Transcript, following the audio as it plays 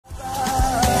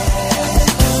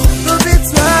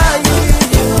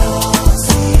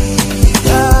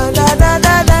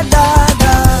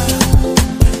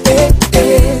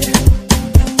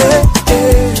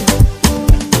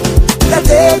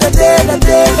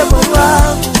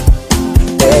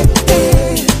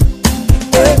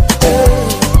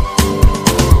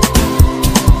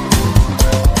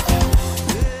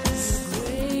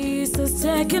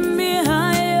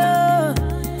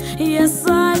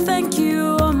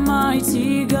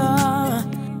Almighty God.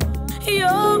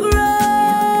 Your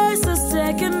grace has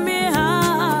taken me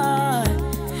high.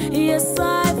 Yes,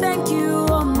 I thank you,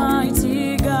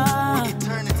 Almighty God.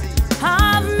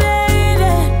 I've made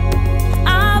it.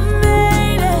 I've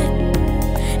made it.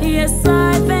 Yes,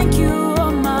 I thank you,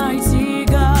 Almighty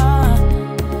God.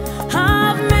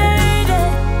 I've made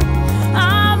it.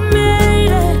 I've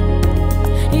made it.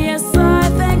 Yes, I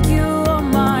thank you,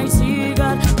 Almighty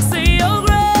God. Say your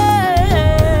grace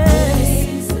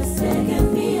has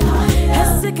taken me high.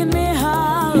 Has taken me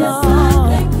high, Lord. Yes, I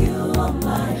thank you,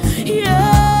 Almighty.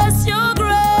 Yes, your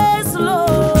grace,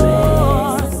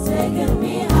 Lord, has taken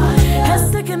me high. Has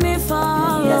taken me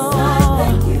far, Lord. Yes, I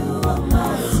thank you,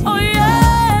 Almighty. Oh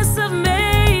yes, I've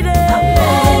made it. I've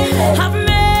made it. I've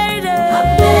made it.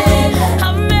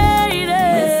 I've made it.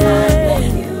 Yes, I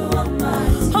thank you,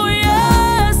 Almighty. Oh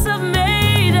yes, I've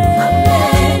made it. I've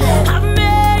made it. I've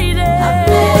made it. I've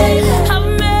made it. I've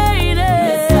made it.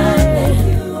 Yes, I thank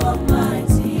you,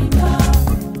 Almighty God.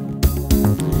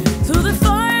 Through the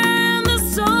fire and the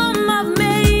storm, I've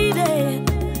made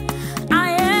it. I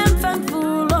am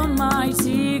thankful,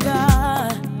 Almighty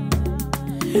God.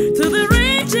 Through the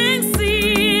raging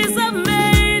seas, I've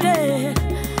made it.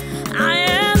 I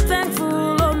am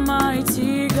thankful,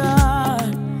 Almighty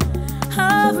God.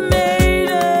 I've made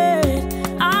it.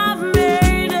 I've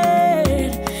made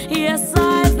it. Yes,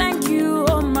 I thank you,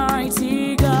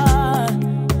 Almighty God.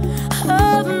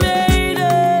 I've made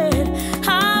it.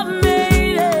 I've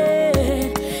made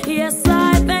it. Yes,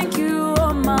 I thank you,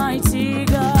 Almighty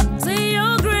God. Say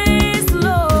your grace,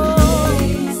 Lord,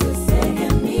 has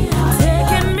taken me high.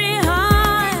 Taken me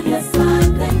high. Yes, I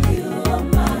thank you,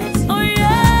 Almighty. Oh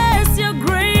yes, your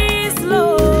grace,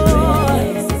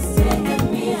 Lord, has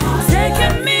taken me high.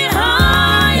 Taken me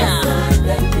high. Yes, I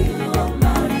thank you,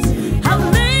 Almighty. I've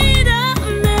made it. I've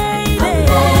made it.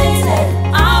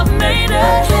 I've made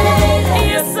it.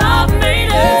 Yes, I've made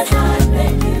it. I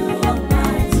thank you,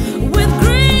 Almighty. With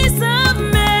grace, I've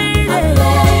made it.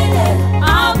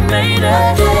 I've made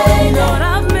it. Lord,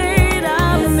 I've made it.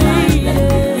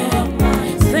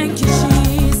 Thank you,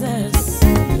 Jesus.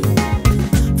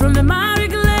 From the miry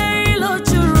clay, Lord,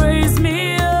 you raised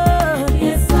me up.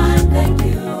 Yes, I thank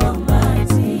you,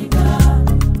 Almighty God.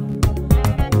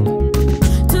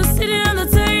 To sit at the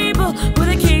table with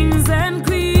the kings and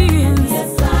queens.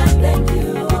 Yes, I thank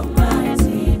you,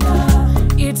 Almighty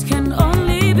God. It can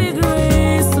only be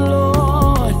grace,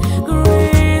 Lord.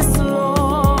 Grace,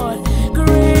 Lord.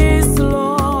 Grace,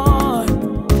 Lord.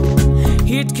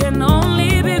 It can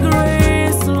only be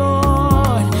grace,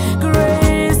 Lord.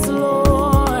 Grace,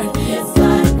 Lord. Yes,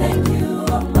 I thank you,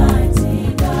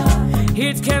 Almighty God.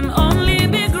 It can only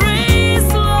be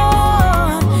grace,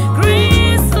 Lord.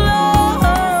 Grace, Lord.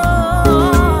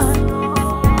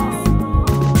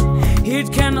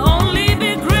 It can only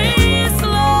be grace,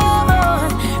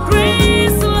 Lord.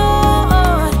 Grace,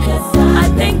 Lord. I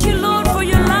thank you, Lord, for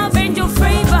your love and your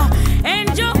favor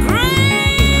and your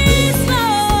grace,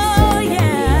 Lord.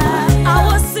 Yeah, I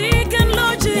was sick and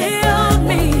Lord, you healed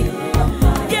me.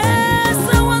 Yes,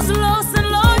 I was lost and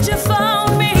Lord, you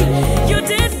found me. You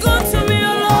did good to me,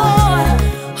 oh Lord.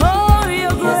 Oh,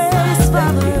 your grace,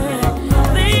 Father.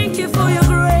 Thank you for your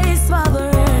grace, Father.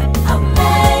 I've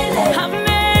made it. I've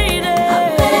made it.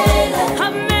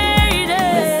 I've made it.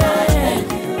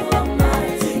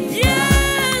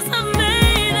 Yes, I've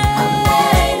made it.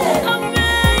 I've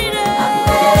made it.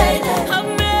 I've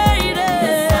made it.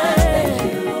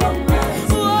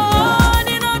 Oh,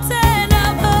 Nino tena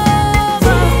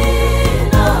baba.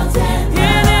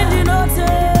 Yene Nino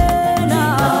tena.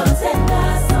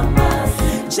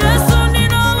 Jesu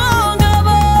Nino wanga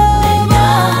baba.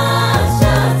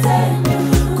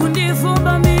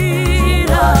 Kundifumba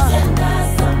mira.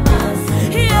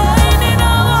 Yene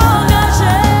Nino wanga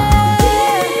je.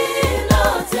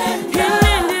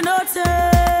 Yene Nino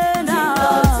tena.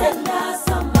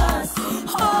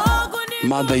 Oh,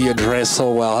 Mother, you dress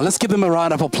so well. Let's give them a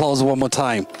round of applause one more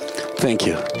time. Thank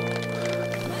you.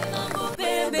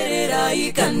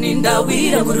 Ikaninda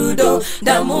wira murudo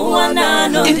ndamuwana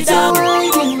no It's a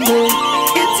wedding day.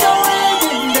 It's a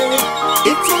wedding day.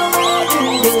 It's a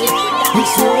wedding day.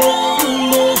 It's a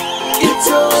wedding day. It's a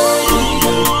wedding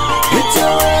day. It's a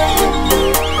wedding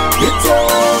day. It's a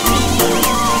wedding day.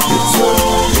 It's a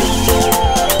wedding day.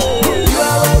 You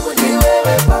are welcome to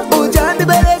wewe pamoja. Ujani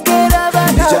berekera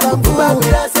bana bakuba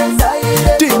bila sensa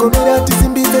ile. Tiko mira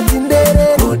tizimbize tindere.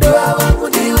 Udua wangu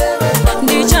ni wewe pamoja.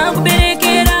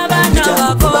 ndichakuberekera vana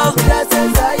vako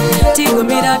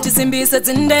tigumira tisimbise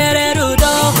tsindere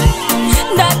rudo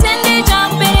ndati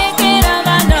ndichakuberekera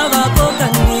vana vako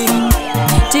kani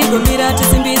tigumira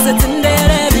tisimbise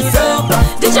tsindere rudo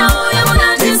ndichauya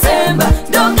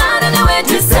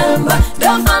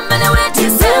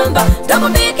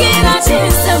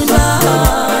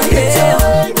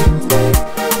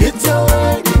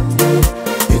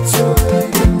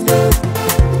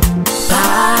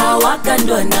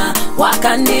wakandona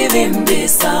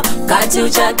wakandivimbisa kati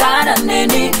uchagara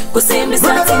neni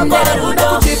kusimbisa tindere rudo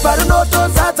kuchipa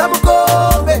runotozadza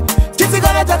mukombe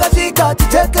chisikana chakasvika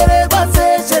chichekererwa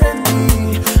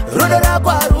seshereni rudo rako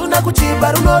haruna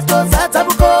kuchipa runotozadza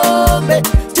mukombe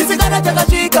chisikana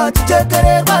chakasvika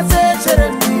chichekererwa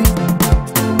seshereni.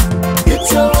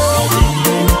 It's your wedding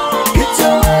day, it's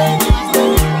your wedding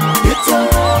day, it's your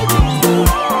wedding day,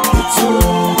 it's your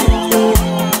wedding day.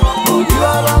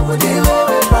 Mudiwa wangu ni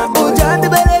wewe mama,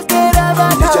 ujandiberekera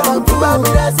vana vangu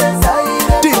mamira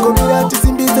sensaire, tikomira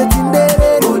tisimbise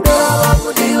tindere. Mudiwa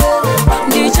wangu ni wewe mama,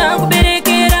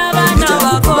 ndichakuberekera vana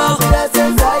vako mamira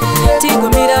sensaire,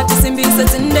 tikomira tisimbise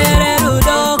tindere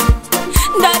rudo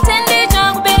ndate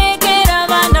ndichakuberekera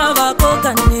vana vako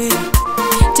kane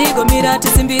tikomira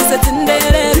tisimbise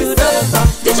tindere rudo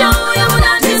ndichauya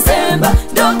muna December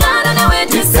ndogara newe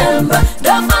December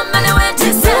ndofamba newe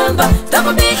December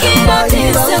ndokubikira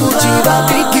December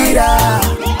chivabikira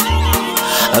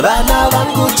vana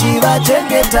vangu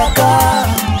chivachengetaka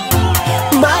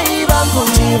mai vangu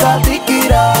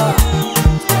chivabikira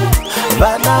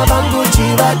vana vangu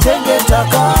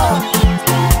chivachengetaka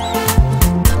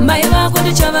mai vako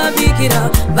ndichavabikira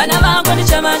vana vako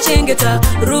ndichavachengeta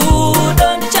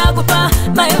rudo ndichakupa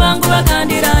mai vangu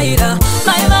vakandirayira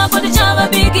mai vako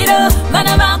ndichavabikira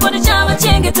vana vako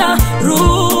ndichavachengeta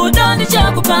rudo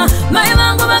ndichakupa mai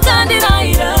vangu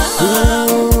vakandirayira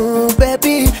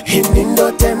baby ini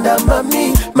ndotenda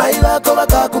mami mai vako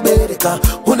vakakubereka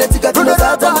unetsika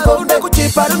tinozadza mukombe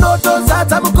kuchipa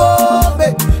runotozadza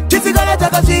mukombe chisikana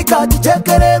chakasvika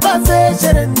chichekererwa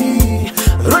seshereni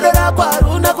rudo rako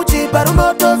haruna kuchipa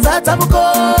runotozadza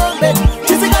mukombe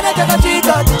chisikana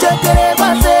chakasvika chichekererwa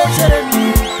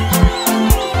seshereni.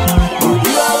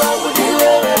 Mudiwa wangu ni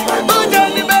wewe mama,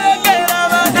 unoniberekera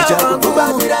vana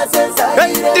ndichakukumbira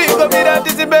sensaire, tikomira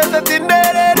tisimbese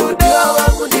tindere. Mudiwa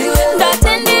wangu ni wewe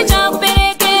ndate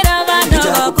ndichakuberekera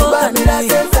vana vako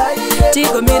kane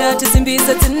tikomira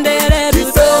tisimbise tindere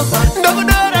rudo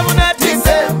ndokudora muna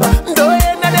December,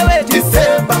 ndoenda newe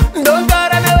December,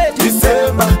 ndogara newe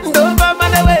December, ndofamba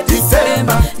newe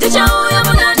December. ndichauya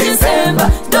muna December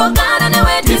ndogara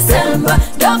newe December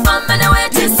ndofamba newe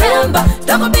December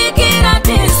ndokubikira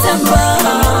December.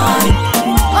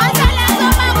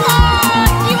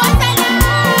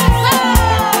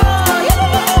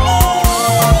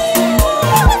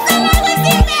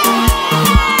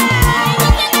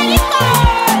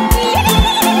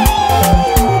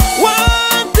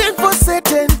 One thing for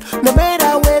certain, no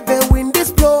matter where the wind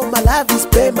is blow, my love is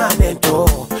permanent, oh,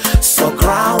 so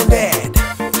grounded,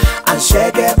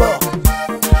 unshakable,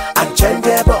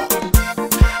 unchangeable,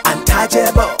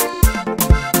 untouchable.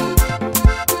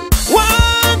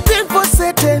 One thing for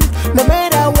certain, no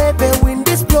matter where the wind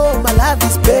is blow, my love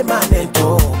is permanent,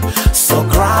 oh, so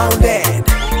grounded,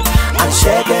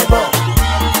 unshakable,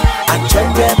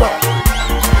 unchangeable,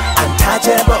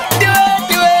 untouchable.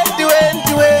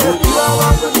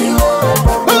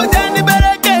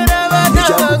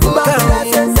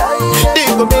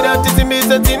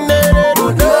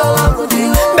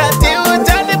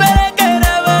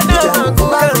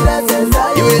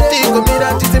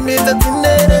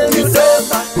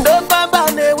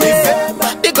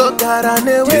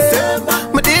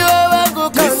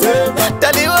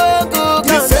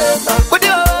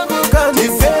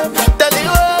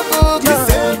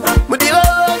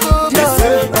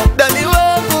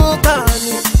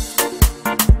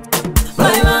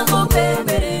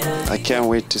 I can't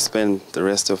wait to spend the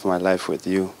rest of my life with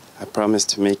you. I promise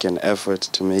to make an effort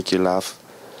to make you laugh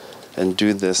and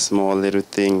do the small little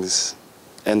things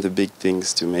and the big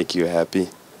things to make you happy.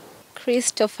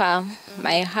 Christopher,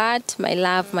 my heart, my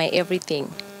love, my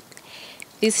everything.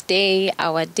 This day,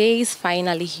 our day is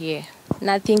finally here.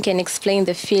 Nothing can explain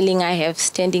the feeling I have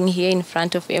standing here in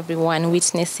front of everyone,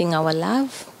 witnessing our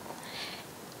love.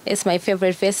 As my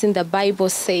favorite verse in the Bible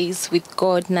says, with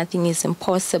God, nothing is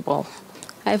impossible.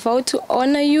 I vow to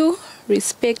honor you,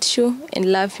 respect you,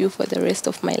 and love you for the rest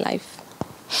of my life.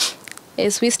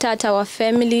 As we start our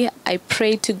family, I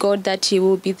pray to God that He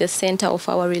will be the center of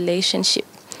our relationship.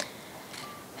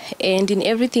 And in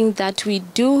everything that we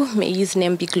do, may His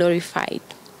name be glorified.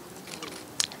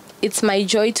 It's my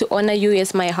joy to honor you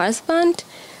as my husband.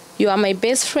 You are my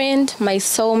best friend, my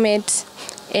soulmate,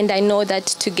 and I know that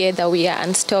together we are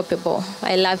unstoppable.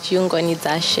 I love you, Ngoni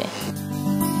Zashe.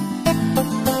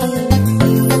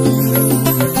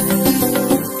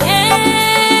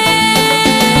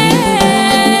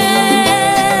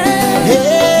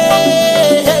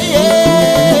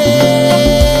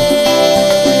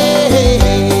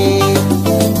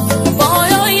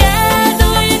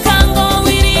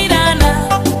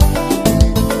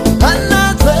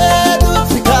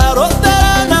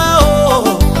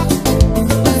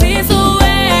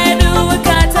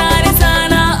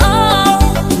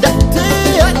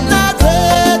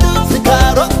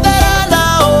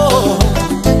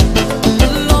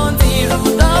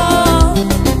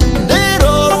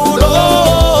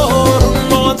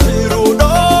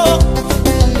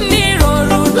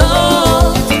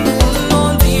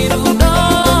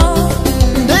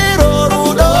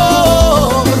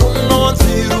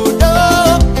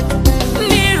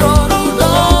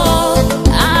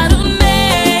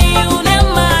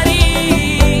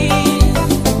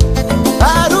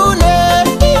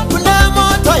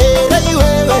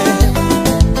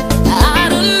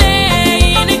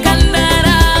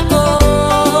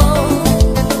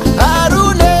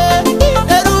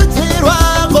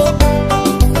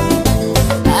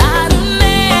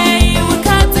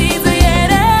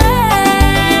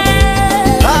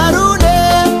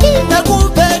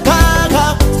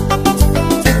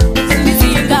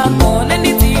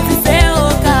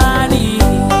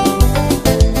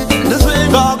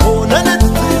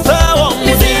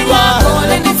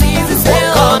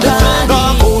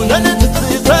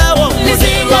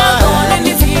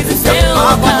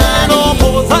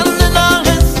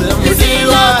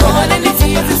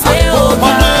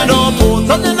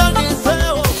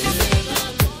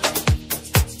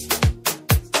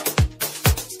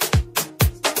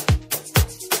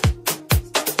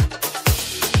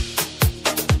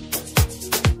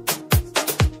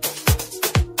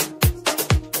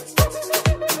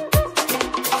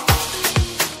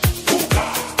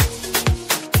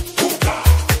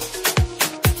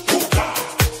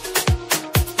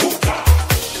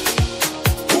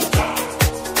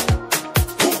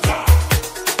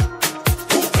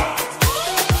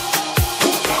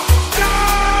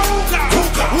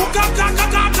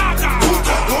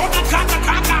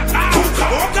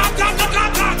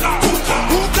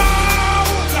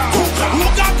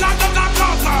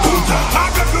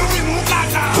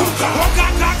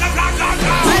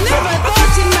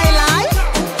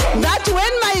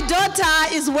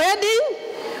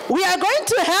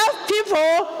 love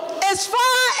people as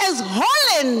far as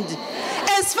Holland,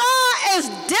 as far as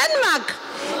Denmark,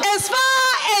 as far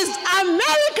as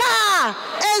America,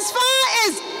 as far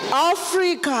as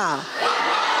Africa.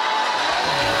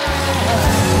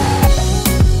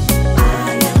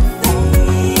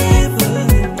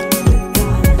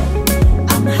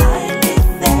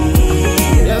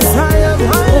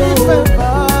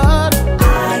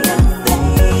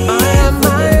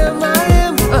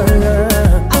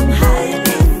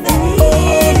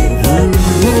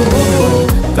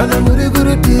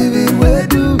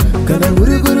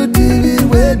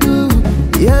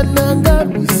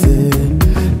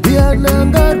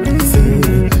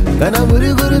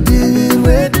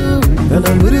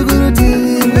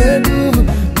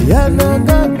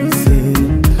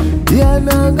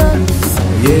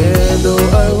 Yeah, though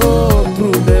I walk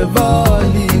through the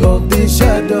valley of the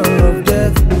shadow of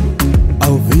death,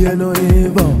 I'll fear no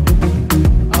evil.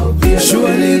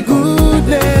 Surely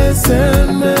goodness and